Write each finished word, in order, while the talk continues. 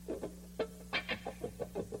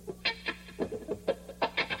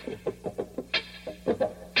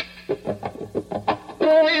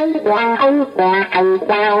Hi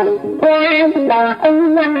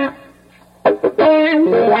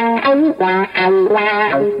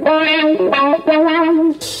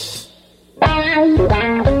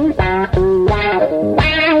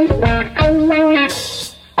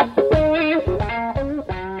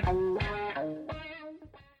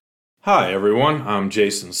everyone, I'm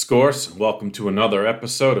Jason Scorse, and welcome to another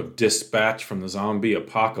episode of Dispatch from the Zombie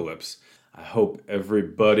Apocalypse. I hope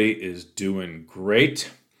everybody is doing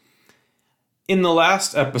great. In the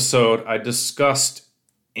last episode, I discussed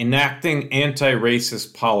enacting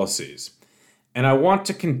anti-racist policies, and I want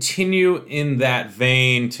to continue in that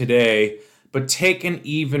vein today, but take an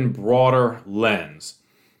even broader lens.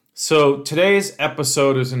 So today's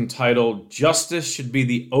episode is entitled, Justice Should Be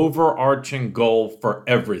the Overarching Goal for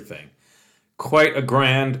Everything. Quite a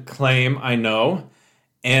grand claim, I know,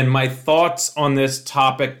 and my thoughts on this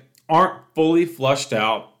topic aren't fully flushed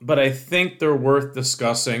out, but I think they're worth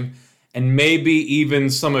discussing, and maybe even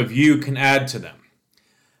some of you can add to them.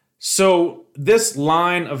 So this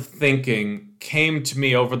line of thinking came to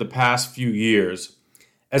me over the past few years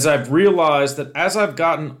as I've realized that as I've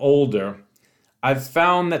gotten older, I've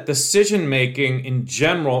found that decision-making in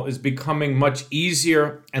general is becoming much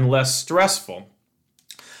easier and less stressful.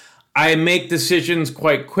 I make decisions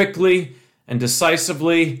quite quickly and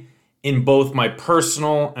decisively in both my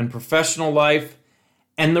personal and professional life.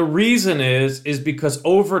 And the reason is because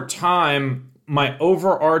over time, my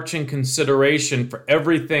overarching consideration for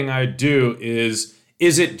everything I do is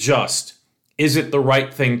it just? Is it the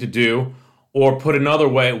right thing to do? Or put another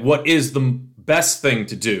way, what is the best thing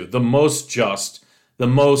to do? The most just, the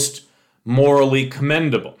most morally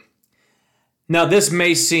commendable? Now, this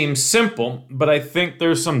may seem simple, but I think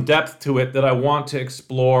there's some depth to it that I want to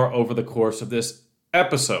explore over the course of this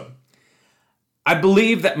episode. I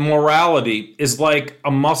believe that morality is like a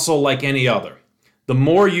muscle like any other. The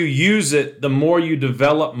more you use it, the more you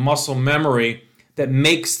develop muscle memory that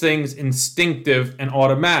makes things instinctive and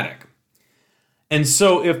automatic. And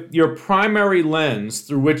so if your primary lens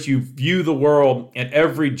through which you view the world at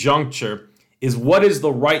every juncture is what is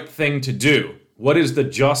the right thing to do, what is the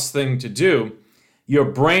just thing to do, your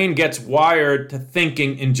brain gets wired to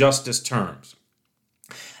thinking in justice terms.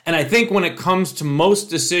 And I think when it comes to most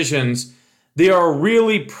decisions, there are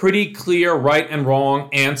really pretty clear right and wrong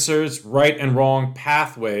answers, right and wrong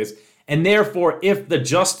pathways. And therefore, if the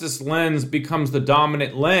justice lens becomes the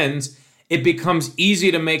dominant lens, it becomes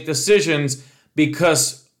easy to make decisions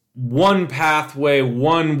because one pathway,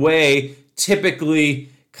 one way, typically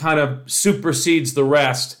kind of supersedes the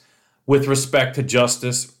rest with respect to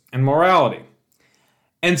justice and morality.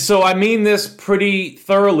 And so I mean this pretty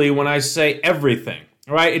thoroughly when I say everything,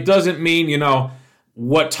 right? It doesn't mean,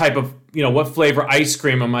 what type of, what flavor ice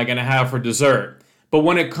cream am I going to have for dessert? But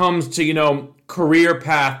when it comes to, career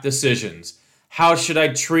path decisions, how should I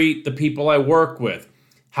treat the people I work with?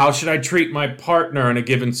 How should I treat my partner in a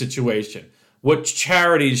given situation? What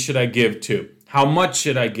charities should I give to? How much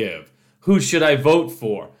should I give? Who should I vote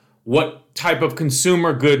for? What type of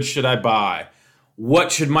consumer goods should I buy?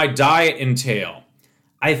 What should my diet entail?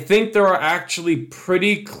 I think there are actually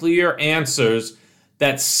pretty clear answers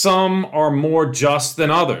that some are more just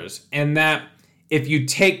than others, and that if you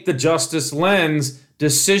take the justice lens,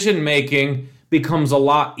 decision-making becomes a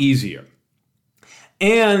lot easier.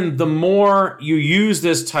 And the more you use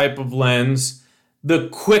this type of lens, the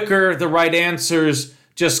quicker the right answers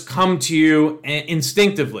just come to you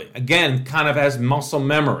instinctively. Again, kind of as muscle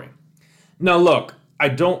memory. Now look, I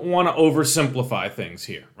don't want to oversimplify things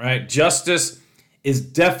here, right? Justice is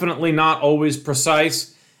definitely not always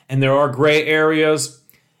precise, and there are gray areas.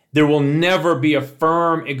 There will never be a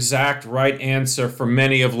firm, exact right answer for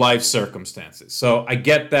many of life's circumstances. So I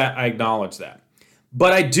get that, I acknowledge that.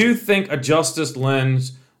 But I do think a justice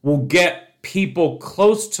lens will get people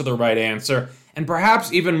close to the right answer, and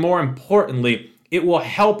perhaps even more importantly, it will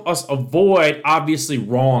help us avoid obviously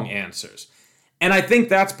wrong answers. And I think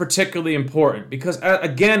that's particularly important because,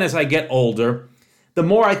 again, as I get older, the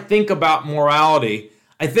more I think about morality,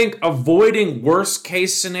 I think avoiding worst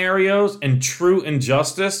case scenarios and true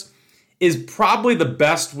injustice is probably the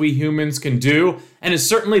best we humans can do, and is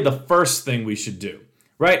certainly the first thing we should do,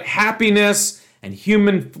 right? Happiness and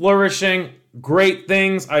human flourishing, great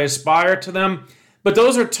things, I aspire to them, but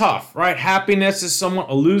those are tough, right? Happiness is somewhat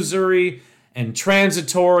illusory and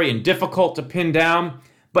transitory and difficult to pin down,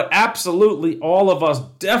 but absolutely all of us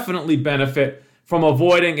definitely benefit from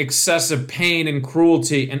avoiding excessive pain and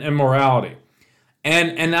cruelty and immorality.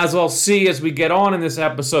 And as I'll see as we get on in this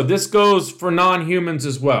episode, this goes for non-humans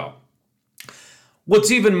as well.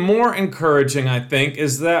 What's even more encouraging, I think,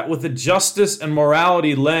 is that with a justice and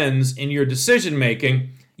morality lens in your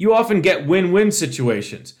decision-making, you often get win-win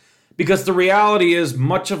situations. Because the reality is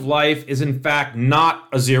much of life is in fact not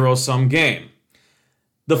a zero-sum game.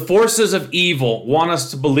 The forces of evil want us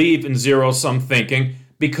to believe in zero-sum thinking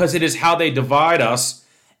because it is how they divide us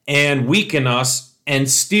and weaken us and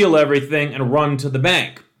steal everything and run to the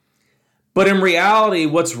bank. But in reality,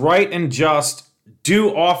 what's right and just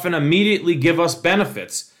do often immediately give us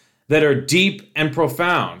benefits that are deep and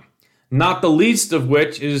profound. Not the least of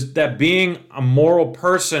which is that being a moral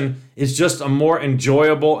person is just a more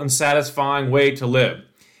enjoyable and satisfying way to live.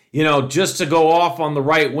 Just to go off on the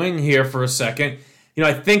right wing here for a second,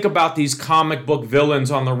 I think about these comic book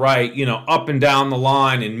villains on the right, up and down the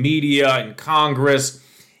line in media, in Congress,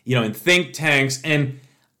 in think tanks. And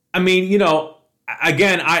I mean,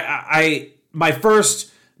 again,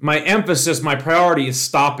 my emphasis, my priority is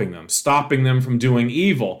stopping them from doing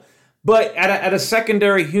evil. But at a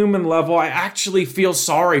secondary human level, I actually feel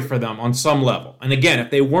sorry for them on some level. And again, if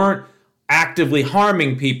they weren't actively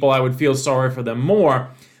harming people, I would feel sorry for them more.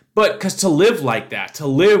 But because to live like that, to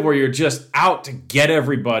live where you're just out to get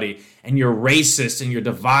everybody and you're racist and you're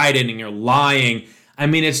divided and you're lying, I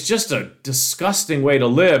mean, it's just a disgusting way to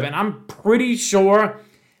live. And I'm pretty sure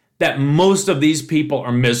that most of these people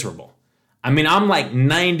are miserable. I mean, I'm like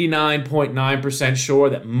 99.9% sure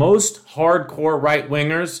that most hardcore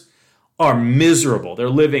right-wingers are miserable. They're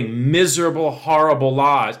living miserable, horrible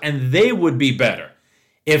lives. And they would be better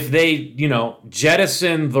if they,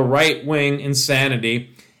 jettison the right-wing insanity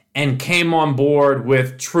and came on board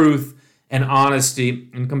with truth and honesty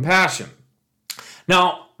and compassion.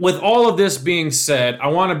 Now, with all of this being said, I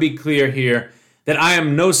want to be clear here that I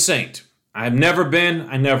am no saint. I have never been,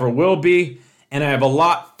 I never will be, and I have a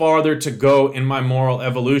lot farther to go in my moral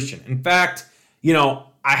evolution. In fact,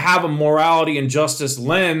 I have a morality and justice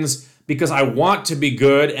lens because I want to be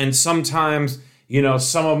good, and sometimes,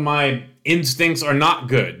 some of my instincts are not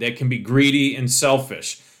good. They can be greedy and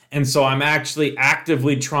selfish. And so I'm actually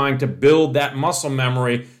actively trying to build that muscle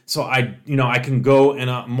memory so I can go in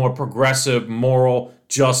a more progressive, moral,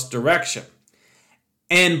 just direction.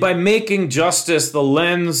 And by making justice the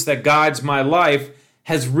lens that guides my life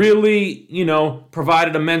has really,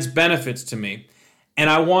 provided immense benefits to me. And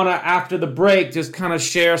I want to, after the break, just kind of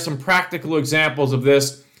share some practical examples of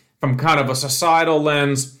this from kind of a societal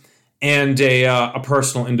lens and a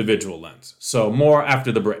personal individual lens. So more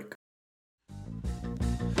after the break.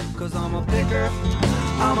 'Cause I'm a picker,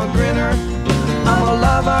 I'm a grinner, I'm a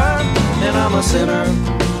lover, and I'm a sinner.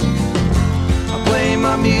 I play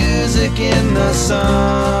my music in the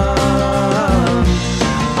sun.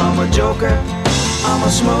 I'm a joker, I'm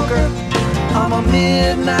a smoker, I'm a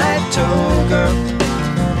midnight toker.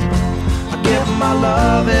 I get my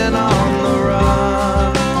loving on the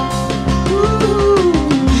run.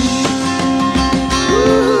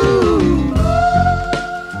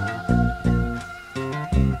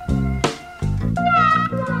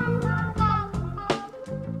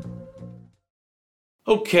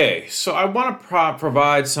 Okay, so I want to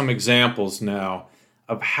provide some examples now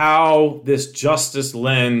of how this justice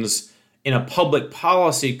lens in a public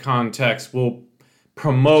policy context will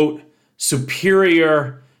promote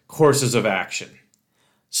superior courses of action.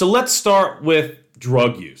 So let's start with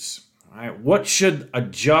drug use. All right, what should a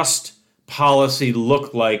just policy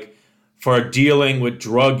look like for dealing with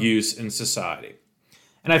drug use in society?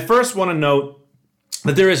 And I first want to note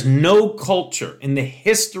that there is no culture in the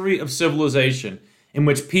history of civilization in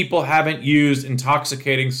which people haven't used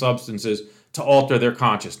intoxicating substances to alter their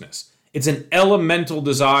consciousness. It's an elemental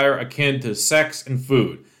desire akin to sex and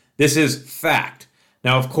food. This is fact.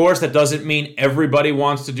 Now, of course, that doesn't mean everybody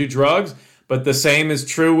wants to do drugs, but the same is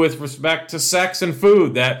true with respect to sex and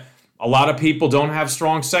food, that a lot of people don't have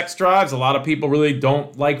strong sex drives. A lot of people really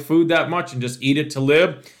don't like food that much and just eat it to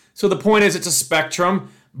live. So the point is, it's a spectrum.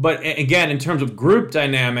 But again, in terms of group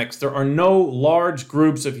dynamics, there are no large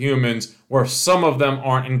groups of humans where some of them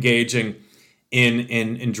aren't engaging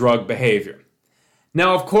in drug behavior.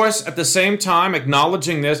 Now, of course, at the same time,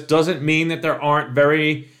 acknowledging this doesn't mean that there aren't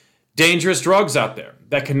very dangerous drugs out there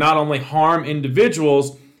that can not only harm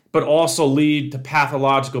individuals, but also lead to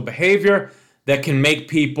pathological behavior that can make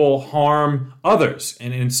people harm others,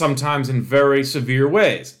 and sometimes in very severe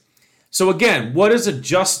ways. So again, what does a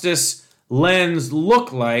justice lens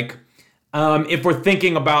look like if we're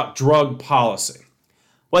thinking about drug policy?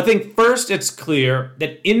 Well, I think first it's clear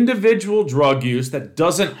that individual drug use that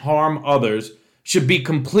doesn't harm others should be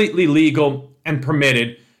completely legal and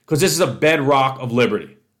permitted, because this is a bedrock of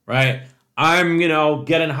liberty, right? I'm,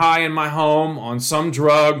 getting high in my home on some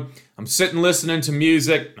drug. I'm sitting listening to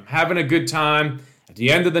music. I'm having a good time. At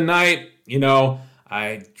the end of the night,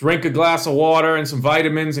 I drink a glass of water and some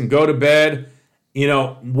vitamins and go to bed.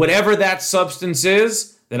 whatever that substance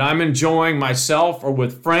is that I'm enjoying myself or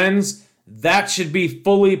with friends, that should be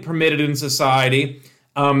fully permitted in society,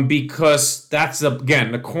 because that's,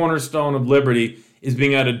 again, the cornerstone of liberty is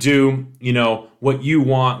being able to do, what you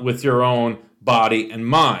want with your own body and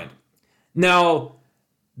mind. Now,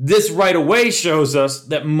 this right away shows us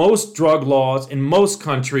that most drug laws in most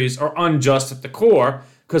countries are unjust at the core,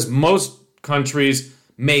 because most countries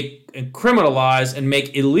make and criminalize and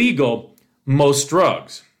make illegal most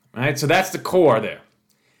drugs, right? So that's the core there.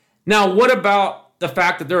 Now, what about the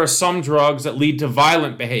fact that there are some drugs that lead to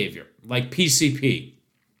violent behavior, like PCP,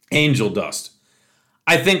 angel dust?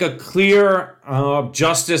 I think a clear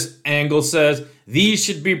justice angle says these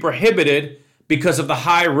should be prohibited because of the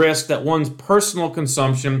high risk that one's personal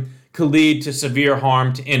consumption could lead to severe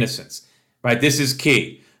harm to innocence, right? This is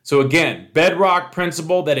key. So again, bedrock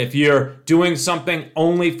principle that if you're doing something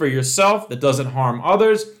only for yourself that doesn't harm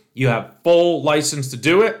others, you have full license to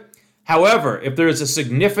do it. However, if there is a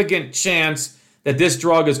significant chance that this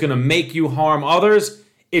drug is going to make you harm others,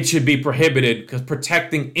 it should be prohibited, because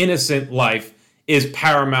protecting innocent life is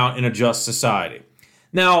paramount in a just society.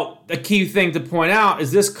 Now, the key thing to point out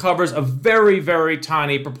is this covers a very, very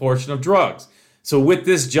tiny proportion of drugs. So with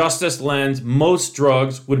this justice lens, most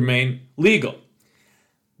drugs would remain legal.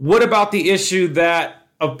 What about the issue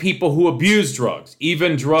of people who abuse drugs,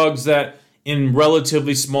 even drugs that in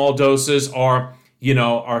relatively small doses are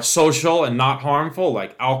social and not harmful,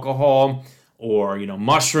 like alcohol or,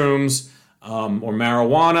 mushrooms or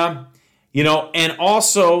marijuana, and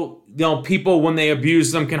also, people when they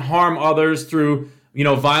abuse them can harm others through,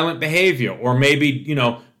 violent behavior, or maybe,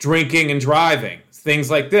 drinking and driving, things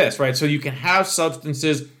like this, right? So you can have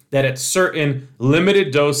substances that at certain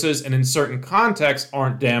limited doses and in certain contexts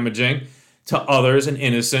aren't damaging to others and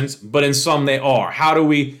innocents, but in some they are. How do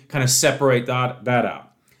we kind of separate that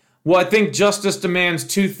out? Well, I think justice demands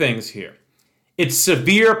two things here. It's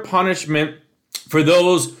severe punishment for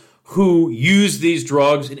those who use these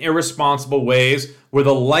drugs in irresponsible ways where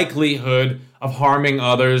the likelihood of harming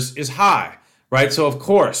others is high, right? So, of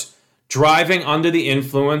course, driving under the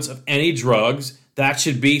influence of any drugs, that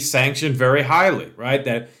should be sanctioned very highly, right?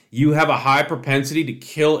 That you have a high propensity to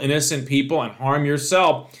kill innocent people and harm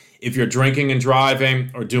yourself if you're drinking and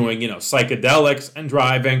driving, or doing, psychedelics and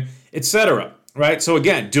driving, etc., right? So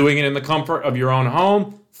again, doing it in the comfort of your own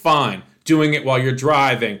home, fine. Doing it while you're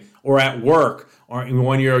driving or at work, or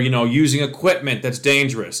when you're, using equipment that's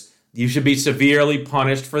dangerous, you should be severely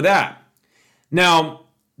punished for that. Now,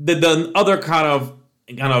 the other kind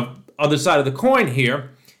of other side of the coin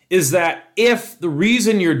here is that if the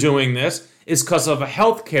reason you're doing this is because of a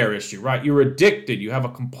healthcare issue, right? You're addicted, you have a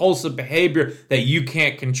compulsive behavior that you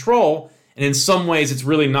can't control, and in some ways it's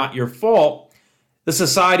really not your fault, the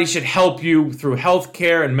society should help you through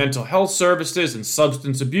healthcare and mental health services and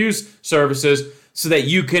substance abuse services so that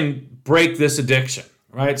you can break this addiction,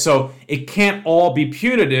 right? So it can't all be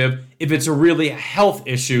punitive if it's really a health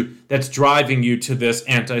issue that's driving you to this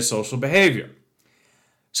antisocial behavior.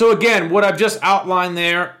 So again, what I've just outlined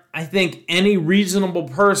there, I think any reasonable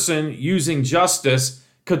person using justice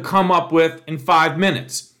could come up with in 5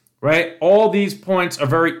 minutes, right? All these points are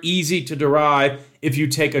very easy to derive if you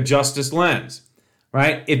take a justice lens,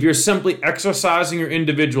 right? If you're simply exercising your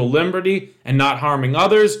individual liberty and not harming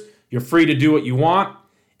others, you're free to do what you want.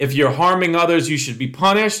 If you're harming others, you should be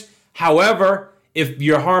punished. However, if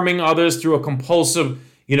you're harming others through a compulsive,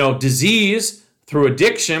 disease, through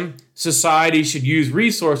addiction, society should use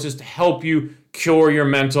resources to help you cure your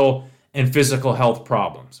mental and physical health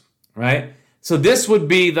problems, right? So this would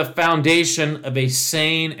be the foundation of a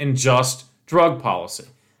sane and just drug policy.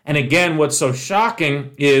 And again, what's so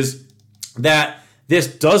shocking is that this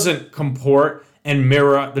doesn't comport and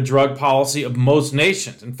mirror the drug policy of most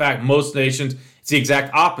nations. In fact, most nations, it's the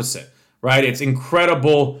exact opposite, right? It's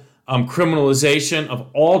incredible criminalization of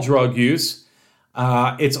all drug use.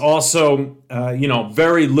 It's also,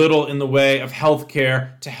 very little in the way of health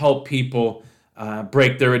care to help people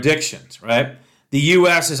break their addictions, right? The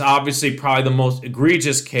U.S. is obviously probably the most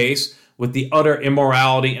egregious case with the utter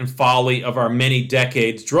immorality and folly of our many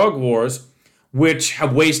decades drug wars, which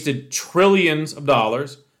have wasted trillions of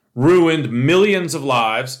dollars, ruined millions of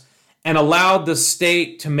lives, and allowed the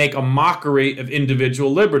state to make a mockery of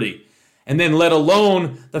individual liberty. And then let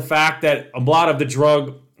alone the fact that a lot of the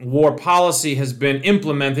drug war policy has been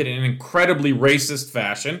implemented in an incredibly racist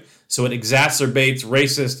fashion, so it exacerbates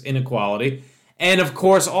racist inequality. And of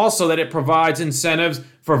course also that it provides incentives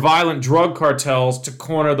for violent drug cartels to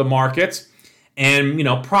corner the markets and,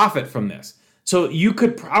 profit from this. So you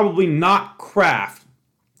could probably not craft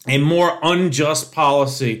a more unjust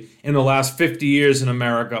policy in the last 50 years in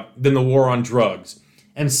America than the war on drugs.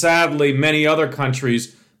 And sadly, many other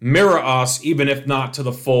countries mirror us, even if not to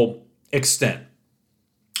the full extent.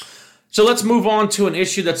 So let's move on to an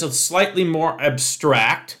issue that's a slightly more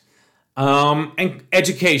abstract, and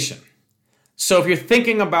education. So if you're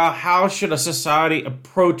thinking about how should a society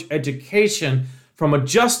approach education from a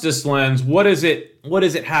justice lens, what does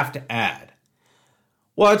it have to add?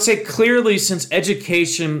 Well, I'd say clearly, since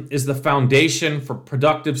education is the foundation for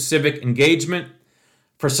productive civic engagement,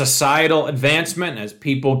 for societal advancement as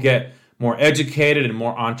people get more educated and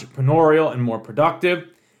more entrepreneurial and more productive,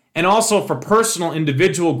 and also for personal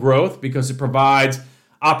individual growth because it provides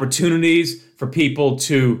opportunities for people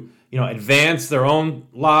to advance their own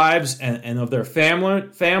lives and of their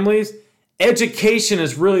families. Education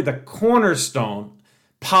is really the cornerstone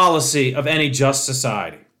policy of any just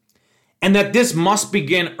society. And that this must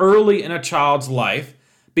begin early in a child's life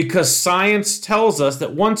because science tells us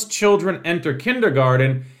that once children enter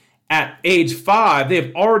kindergarten at age 5, they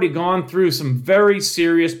have already gone through some very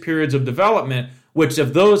serious periods of development, which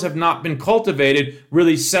if those have not been cultivated,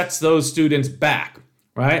 really sets those students back,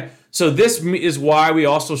 right? So this is why we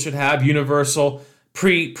also should have universal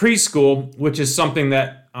preschool, which is something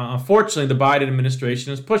that, unfortunately, the Biden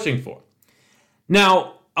administration is pushing for.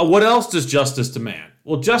 Now, what else does justice demand?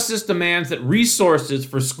 Well, justice demands that resources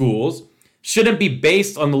for schools shouldn't be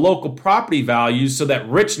based on the local property values so that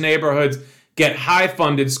rich neighborhoods get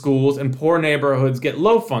high-funded schools and poor neighborhoods get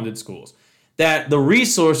low-funded schools. That the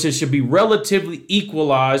resources should be relatively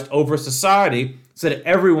equalized over society so that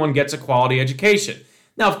everyone gets a quality education.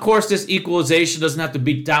 Now, of course, this equalization doesn't have to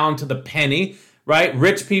be down to the penny, right?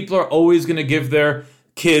 Rich people are always going to give their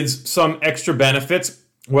kids some extra benefits,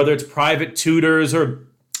 whether it's private tutors or,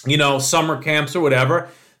 summer camps or whatever.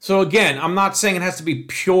 So again, I'm not saying it has to be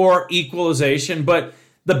pure equalization, but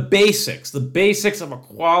the basics of a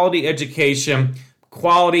quality education,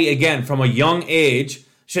 quality, again, from a young age,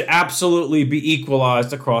 should absolutely be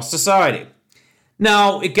equalized across society.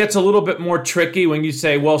 Now, it gets a little bit more tricky when you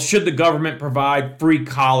say, well, should the government provide free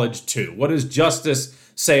college too? What does justice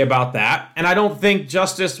say about that? And I don't think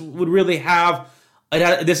justice would really have,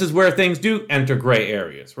 this is where things do enter gray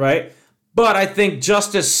areas, right? But I think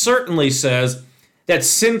justice certainly says that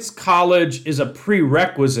since college is a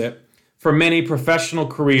prerequisite for many professional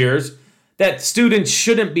careers, that students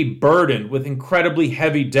shouldn't be burdened with incredibly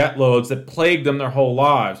heavy debt loads that plague them their whole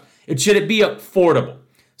lives. It should be affordable.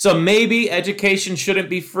 So maybe education shouldn't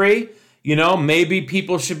be free. Maybe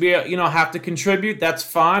people should be, have to contribute. That's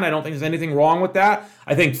fine. I don't think there's anything wrong with that.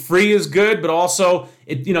 I think free is good, but also,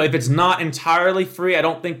 if it's not entirely free, I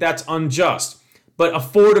don't think that's unjust. But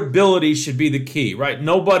affordability should be the key, right?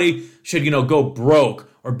 Nobody should, go broke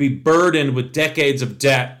or be burdened with decades of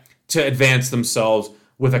debt to advance themselves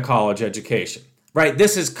with a college education, right?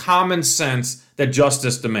 This is common sense that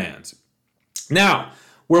justice demands. Now,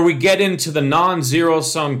 where we get into the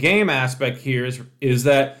non-zero-sum game aspect here is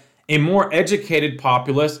that a more educated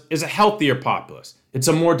populace is a healthier populace. It's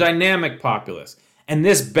a more dynamic populace. And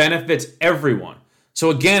this benefits everyone. So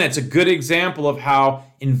again, it's a good example of how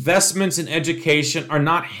investments in education are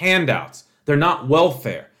not handouts. They're not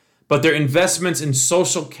welfare. But they're investments in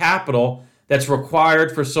social capital that's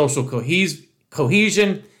required for social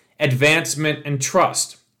cohesion, advancement, and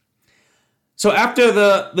trust. So after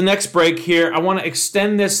the next break here, I want to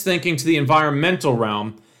extend this thinking to the environmental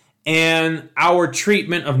realm and our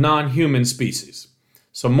treatment of non-human species.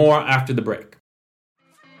 So more after the break.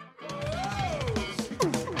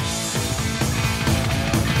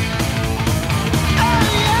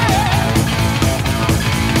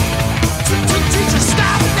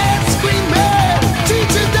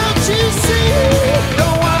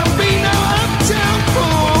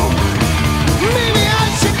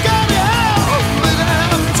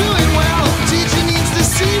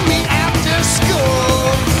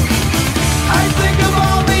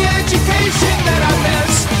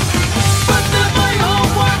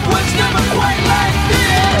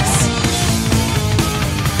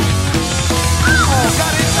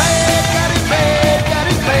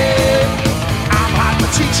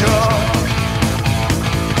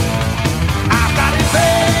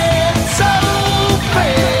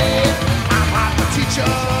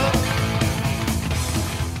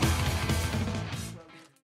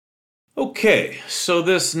 Okay, so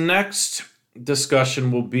this next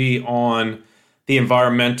discussion will be on the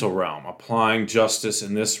environmental realm, applying justice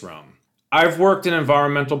in this realm. I've worked in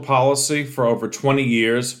environmental policy for over 20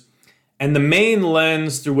 years, and the main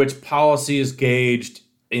lens through which policy is gauged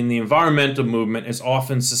in the environmental movement is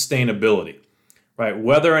often sustainability, right?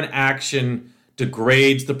 Whether an action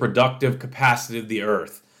degrades the productive capacity of the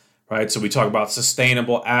earth, right? So we talk about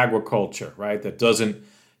sustainable agriculture, right? That doesn't,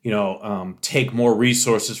 take more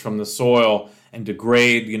resources from the soil and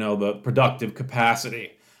degrade, the productive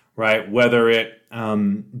capacity, right? Whether it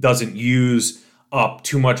doesn't use up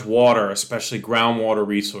too much water, especially groundwater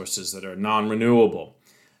resources that are non-renewable,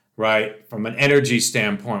 right? From an energy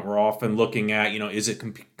standpoint, we're often looking at, is it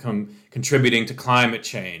contributing to climate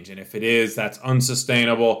change? And if it is, that's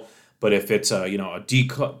unsustainable. But if it's a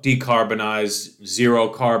decarbonized, zero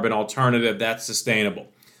carbon alternative, that's sustainable.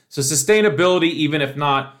 So sustainability, even if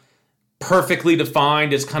not perfectly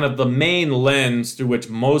defined, is kind of the main lens through which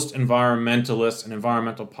most environmentalists and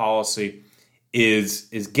environmental policy is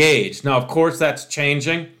gauged. Now, of course, that's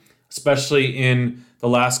changing, especially in the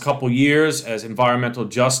last couple years as environmental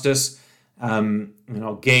justice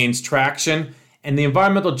gains traction. And the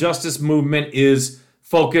environmental justice movement is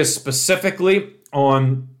focused specifically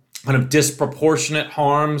on kind of disproportionate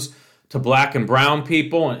harms to Black and brown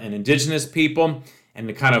people and indigenous people, and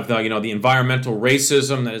the kind of the environmental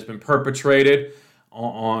racism that has been perpetrated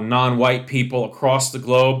on non-white people across the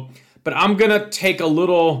globe. But I'm gonna take a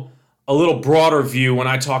little broader view when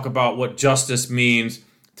I talk about what justice means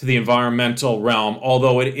to the environmental realm,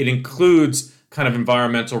 although it includes kind of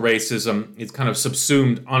environmental racism. It's kind of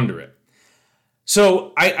subsumed under it.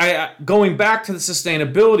 So I going back to the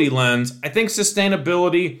sustainability lens, I think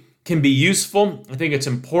sustainability can be useful. I think it's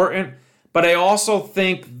important, but I also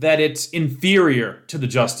think that it's inferior to the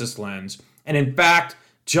justice lens. And in fact,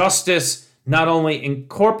 justice not only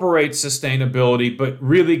incorporates sustainability, but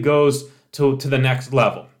really goes to the next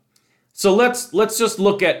level. So let's just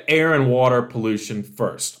look at air and water pollution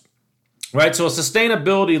first, right? So a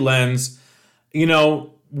sustainability lens,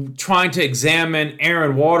 trying to examine air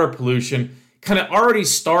and water pollution kind of already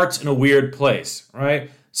starts in a weird place,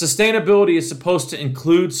 right? Sustainability is supposed to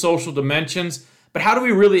include social dimensions, but how do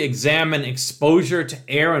we really examine exposure to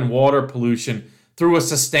air and water pollution through a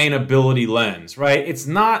sustainability lens, right? It's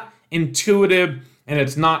not intuitive and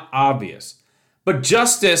it's not obvious. But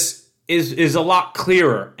justice is a lot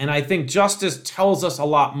clearer, and I think justice tells us a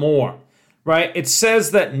lot more, right? It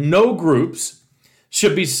says that no groups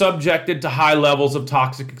should be subjected to high levels of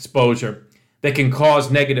toxic exposure that can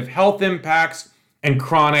cause negative health impacts and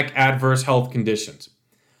chronic adverse health conditions.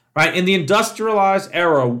 Right? In the industrialized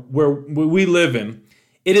era where we live in,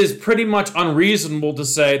 it is pretty much unreasonable to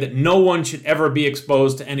say that no one should ever be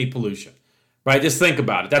exposed to any pollution. Right? Just think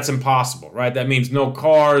about it. That's impossible, right? That means no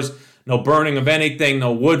cars, no burning of anything,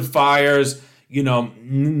 no wood fires,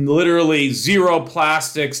 literally zero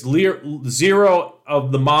plastics, zero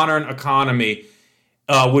of the modern economy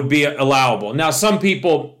would be allowable. Now, some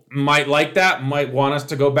people might like that, might want us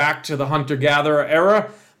to go back to the hunter-gatherer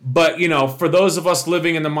era. But, for those of us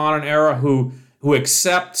living in the modern era who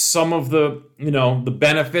accept some of the, the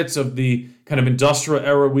benefits of the kind of industrial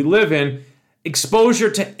era we live in, exposure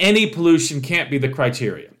to any pollution can't be the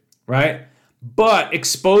criteria, right? But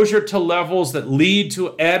exposure to levels that lead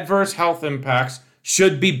to adverse health impacts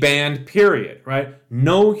should be banned, period, right?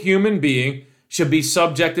 No human being should be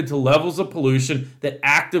subjected to levels of pollution that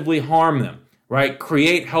actively harm them, right?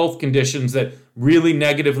 Create health conditions that really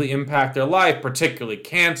negatively impact their life, particularly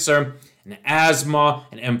cancer and asthma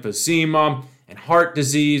and emphysema and heart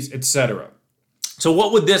disease, etc. So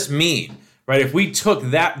what would this mean, right? If we took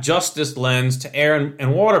that justice lens to air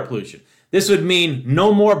and water pollution, this would mean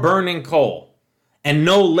no more burning coal and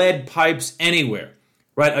no lead pipes anywhere,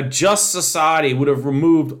 right? A just society would have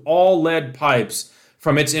removed all lead pipes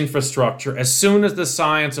from its infrastructure as soon as the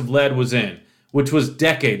science of lead was in, which was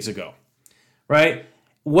decades ago, right?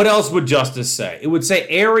 What else would justice say? It would say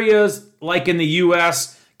areas like in the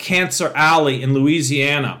U.S., Cancer Alley in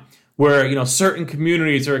Louisiana, where certain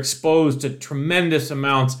communities are exposed to tremendous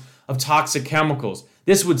amounts of toxic chemicals.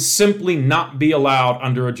 This would simply not be allowed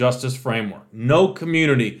under a justice framework. No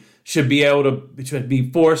community should be able to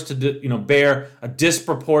be forced to bear a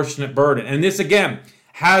disproportionate burden. And this again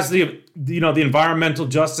has the environmental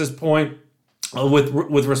justice point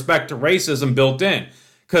with respect to racism built in.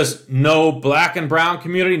 Because no Black and brown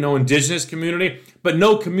community, no indigenous community, but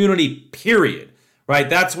no community, period, right?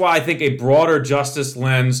 That's why I think a broader justice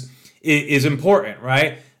lens is important,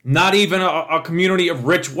 right? Not even a community of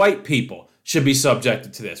rich white people should be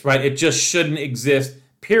subjected to this, right? It just shouldn't exist,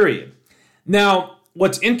 period. Now,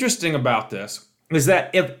 what's interesting about this is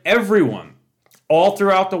that if everyone all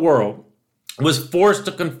throughout the world was forced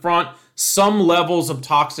to confront some levels of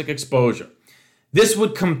toxic exposure, this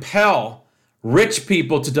would compel rich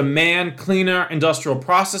people to demand cleaner industrial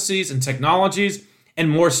processes and technologies and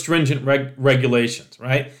more stringent regulations,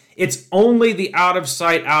 right? It's only the out of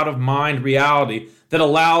sight, out of mind reality that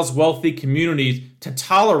allows wealthy communities to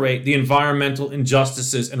tolerate the environmental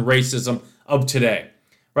injustices and racism of today,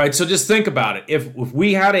 right? So just think about it. If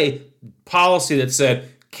we had a policy that said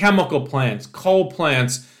chemical plants, coal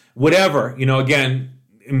plants, whatever, again,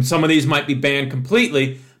 and some of these might be banned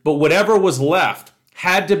completely, but whatever was left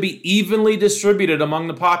had to be evenly distributed among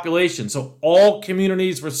the population. So all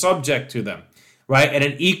communities were subject to them, right? At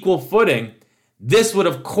an equal footing. This would,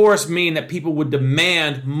 of course, mean that people would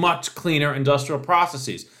demand much cleaner industrial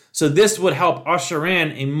processes. So this would help usher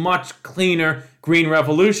in a much cleaner green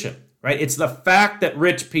revolution, right? It's the fact that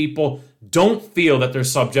rich people don't feel that they're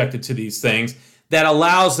subjected to these things that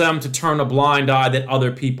allows them to turn a blind eye that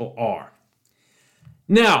other people are.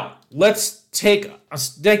 Now, let's take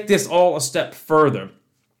this all a step further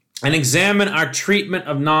and examine our treatment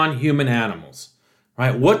of non-human animals,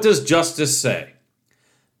 right? What does justice say?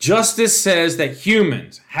 Justice says that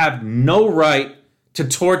humans have no right to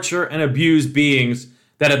torture and abuse beings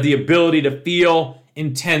that have the ability to feel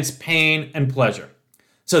intense pain and pleasure.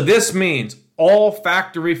 So this means all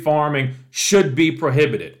factory farming should be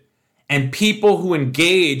prohibited, and people who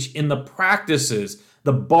engage in the practices,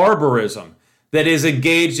 the barbarism that is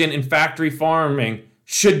engaged in factory farming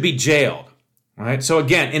should be jailed. Right? So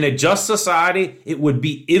again, in a just society, it would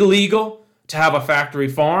be illegal to have a factory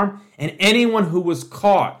farm, and anyone who was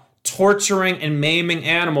caught torturing and maiming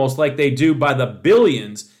animals like they do by the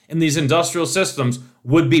billions in these industrial systems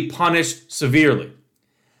would be punished severely.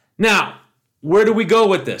 Now, where do we go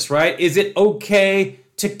with this, right? Is it okay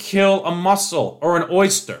to kill a mussel or an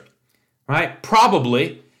oyster, right?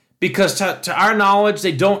 Probably, because to our knowledge,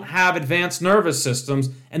 they don't have advanced nervous systems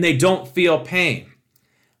and they don't feel pain,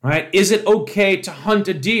 right? Is it okay to hunt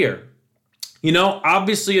a deer?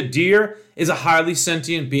 Obviously a deer is a highly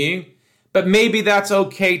sentient being, but maybe that's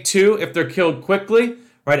okay too if they're killed quickly,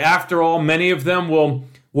 right? After all, many of them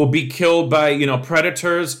will be killed by,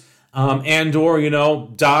 predators and or,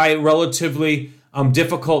 die relatively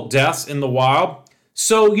difficult deaths in the wild.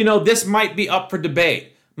 So, this might be up for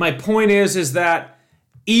debate. My point is that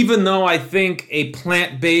even though I think a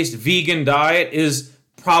plant-based vegan diet is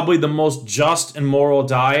probably the most just and moral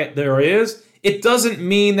diet there is, it doesn't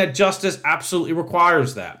mean that justice absolutely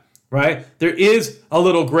requires that, right? There is a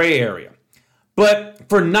little gray area. But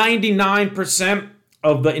for 99%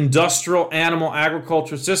 of the industrial animal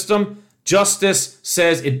agriculture system, justice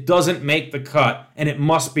says it doesn't make the cut and it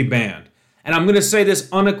must be banned. And I'm going to say this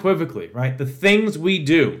unequivocally, right? The things we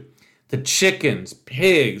do, the chickens,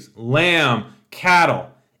 pigs, lamb, cattle,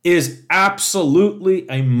 is absolutely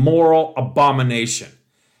a moral abomination.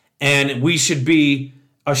 And we should be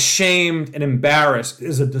ashamed and embarrassed. It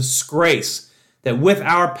is a disgrace that with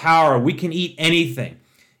our power, we can eat anything.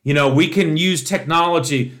 We can use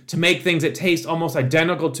technology to make things that taste almost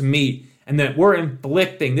identical to meat, and that we're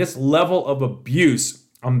inflicting this level of abuse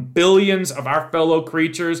on billions of our fellow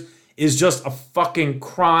creatures is just a fucking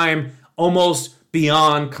crime almost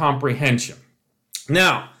beyond comprehension.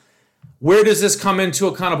 Now, where does this come into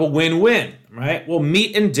a kind of a win-win, right? Well,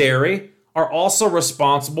 meat and dairy are also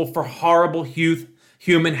responsible for horrible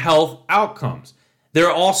human health outcomes.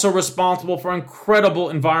 They're also responsible for incredible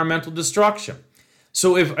environmental destruction.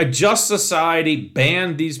 So if a just society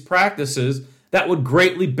banned these practices, that would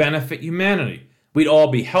greatly benefit humanity. We'd all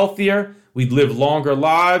be healthier, we'd live longer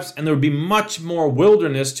lives, and there would be much more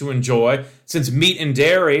wilderness to enjoy, since meat and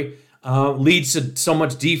dairy leads to so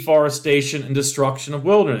much deforestation and destruction of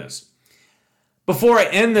wilderness. Before I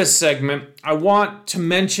end this segment, I want to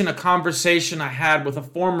mention a conversation I had with a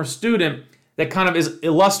former student that kind of is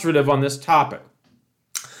illustrative on this topic.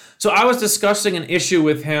 So I was discussing an issue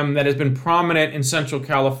with him that has been prominent in Central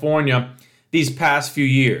California these past few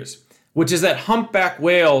years, which is that humpback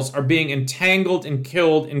whales are being entangled and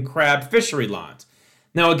killed in crab fishery lines.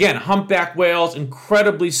 Now again, humpback whales,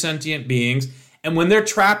 incredibly sentient beings, and when they're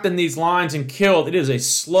trapped in these lines and killed, it is a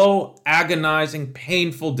slow, agonizing,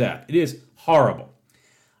 painful death. It is horrible.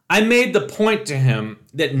 I made the point to him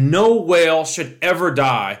that no whale should ever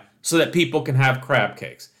die so that people can have crab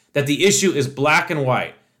cakes, that the issue is black and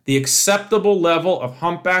white. The acceptable level of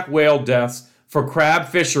humpback whale deaths for crab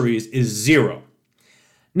fisheries is 0.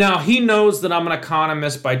 Now, he knows that I'm an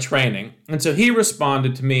economist by training, and so he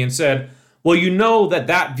responded to me and said, well, you know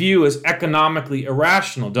that view is economically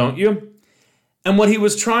irrational, don't you? And what he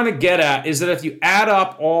was trying to get at is that if you add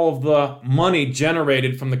up all of the money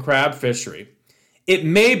generated from the crab fishery, it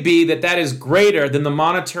may be that is greater than the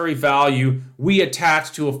monetary value we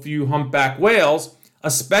attach to a few humpback whales,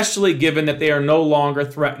 especially given that they are no longer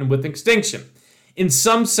threatened with extinction. In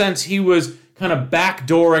some sense, he was kind of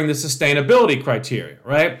backdooring the sustainability criteria,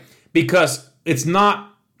 right? Because it's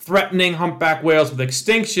not threatening humpback whales with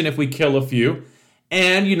extinction if we kill a few,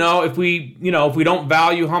 And, if we don't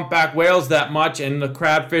value humpback whales that much and the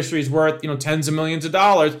crab fishery is worth, tens of millions of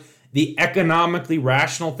dollars, the economically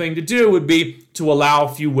rational thing to do would be to allow a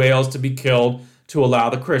few whales to be killed to allow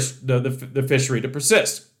the fishery to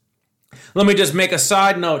persist. Let me just make a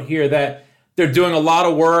side note here that they're doing a lot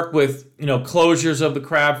of work with, closures of the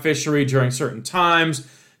crab fishery during certain times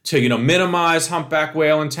to, minimize humpback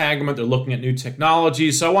whale entanglement. They're looking at new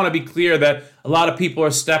technologies. So I want to be clear that a lot of people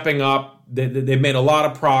are stepping up. They've made a lot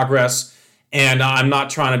of progress, and I'm not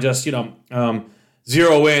trying to just,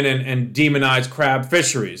 zero in and demonize crab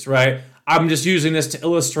fisheries, right? I'm just using this to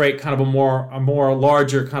illustrate kind of a more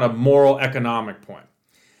larger kind of moral economic point.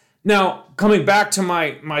 Now, coming back to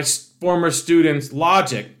my former student's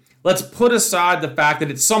logic, let's put aside the fact that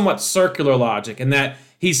it's somewhat circular logic and that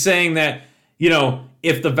he's saying that,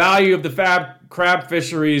 if the value of the crab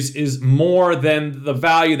fisheries is more than the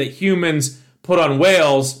value that humans put on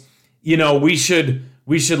whales, we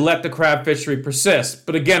should let the crab fishery persist.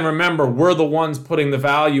 But again, remember, we're the ones putting the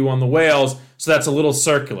value on the whales, so that's a little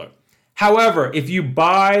circular. However, if you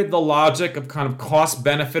buy the logic of kind of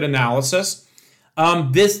cost-benefit analysis,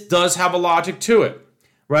 this does have a logic to it,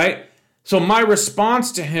 right? So my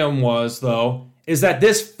response to him is that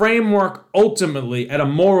this framework ultimately, at a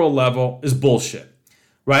moral level, is bullshit,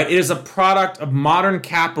 right? It is a product of modern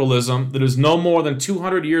capitalism that is no more than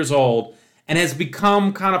 200 years old and has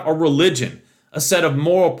become kind of a religion, a set of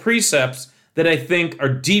moral precepts that I think are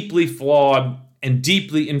deeply flawed and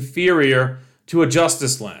deeply inferior to a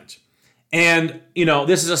justice lens. And,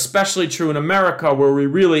 this is especially true in America, where we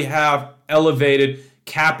really have elevated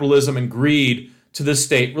capitalism and greed to the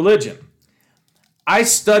state religion. I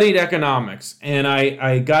studied economics, and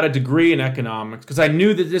I got a degree in economics because I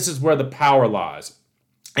knew that this is where the power lies.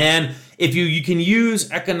 And if you can use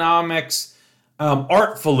economics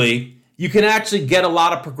artfully, you can actually get a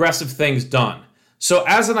lot of progressive things done. So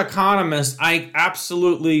as an economist, I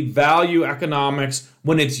absolutely value economics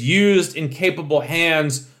when it's used in capable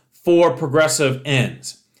hands for progressive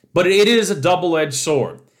ends. But it is a double-edged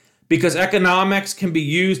sword, because economics can be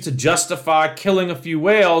used to justify killing a few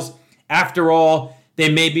whales. After all,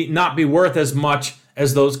 they may not be worth as much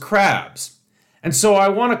as those crabs. And so I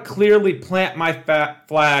want to clearly plant my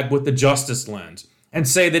flag with the justice lens and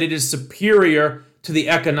say that it is superior to the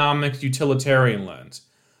economics utilitarian lens.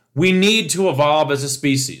 We need to evolve as a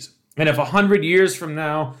species. And if 100 years from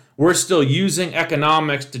now we're still using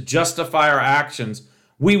economics to justify our actions,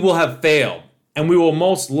 we will have failed, and we will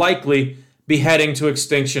most likely be heading to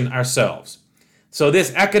extinction ourselves. So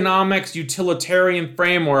this economics utilitarian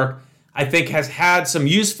framework, I think, has had some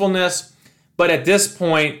usefulness, but at this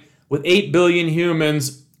point, with 8 billion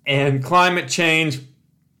humans and climate change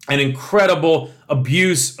and incredible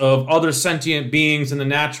abuse of other sentient beings in the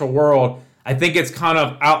natural world, I think it's kind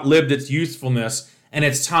of outlived its usefulness, and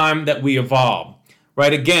it's time that we evolve.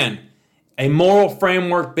 Right? Again, a moral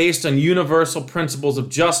framework based on universal principles of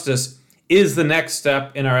justice is the next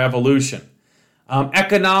step in our evolution.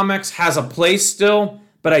 Economics has a place still,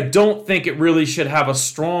 but I don't think it really should have a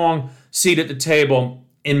strong seat at the table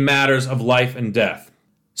in matters of life and death.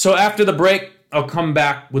 So after the break, I'll come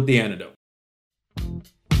back with the antidote.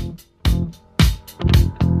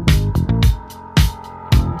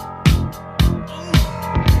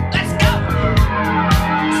 Let's go!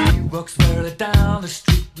 He walks barely down the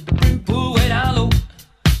street with the brim pulled way down low.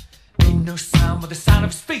 Ain't no sound but the sound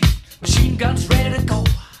of his feet. Machine guns ready to go.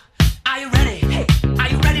 Are you ready? Hey, are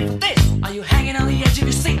you ready for this? Are you hanging on the edge of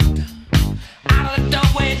your seat? Out of the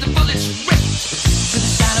doorway, the bullets rip to the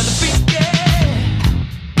sound of the beat. Yeah.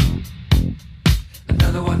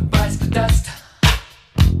 Another one bites the dust.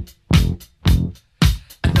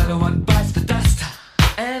 Another one bites the dust.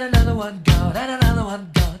 And another one gone. And another one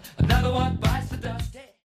gone. Another one bites the dust. Yeah.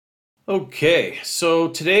 Okay, so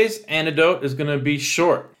today's antidote is going to be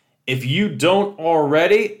short. If you don't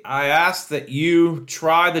already, I ask that you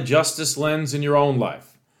try the justice lens in your own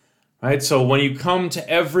life. Right? So when you come to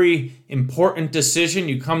every important decision,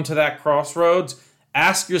 you come to that crossroads,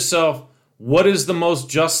 ask yourself, what is the most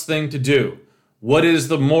just thing to do? What is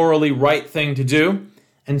the morally right thing to do?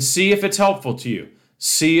 And see if it's helpful to you.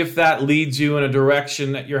 See if that leads you in a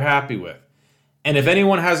direction that you're happy with. And if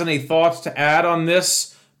anyone has any thoughts to add on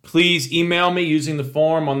this, please email me using the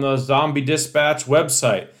form on the Zombie Dispatch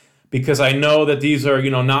website, because I know that these are,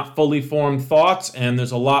 not fully formed thoughts, and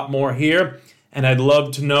there's a lot more here, and I'd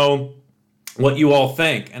love to know what you all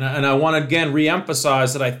think. And I want to, again,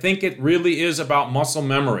 reemphasize that I think it really is about muscle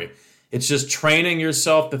memory. It's just training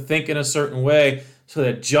yourself to think in a certain way so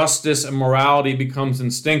that justice and morality becomes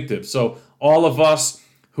instinctive. So all of us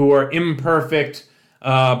who are imperfect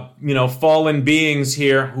fallen beings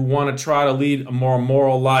here who want to try to lead a more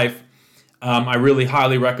moral life, I really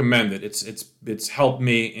highly recommend it. It's helped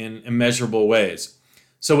me in immeasurable ways.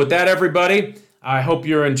 So with that, everybody, I hope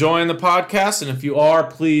you're enjoying the podcast, and if you are,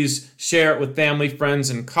 please share it with family, friends,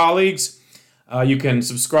 and colleagues. You can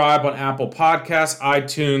subscribe on Apple Podcasts,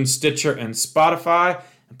 iTunes, Stitcher, and Spotify.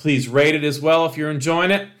 And please rate it as well if you're enjoying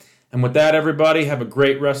it. And with that, everybody, have a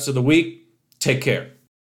great rest of the week. Take care.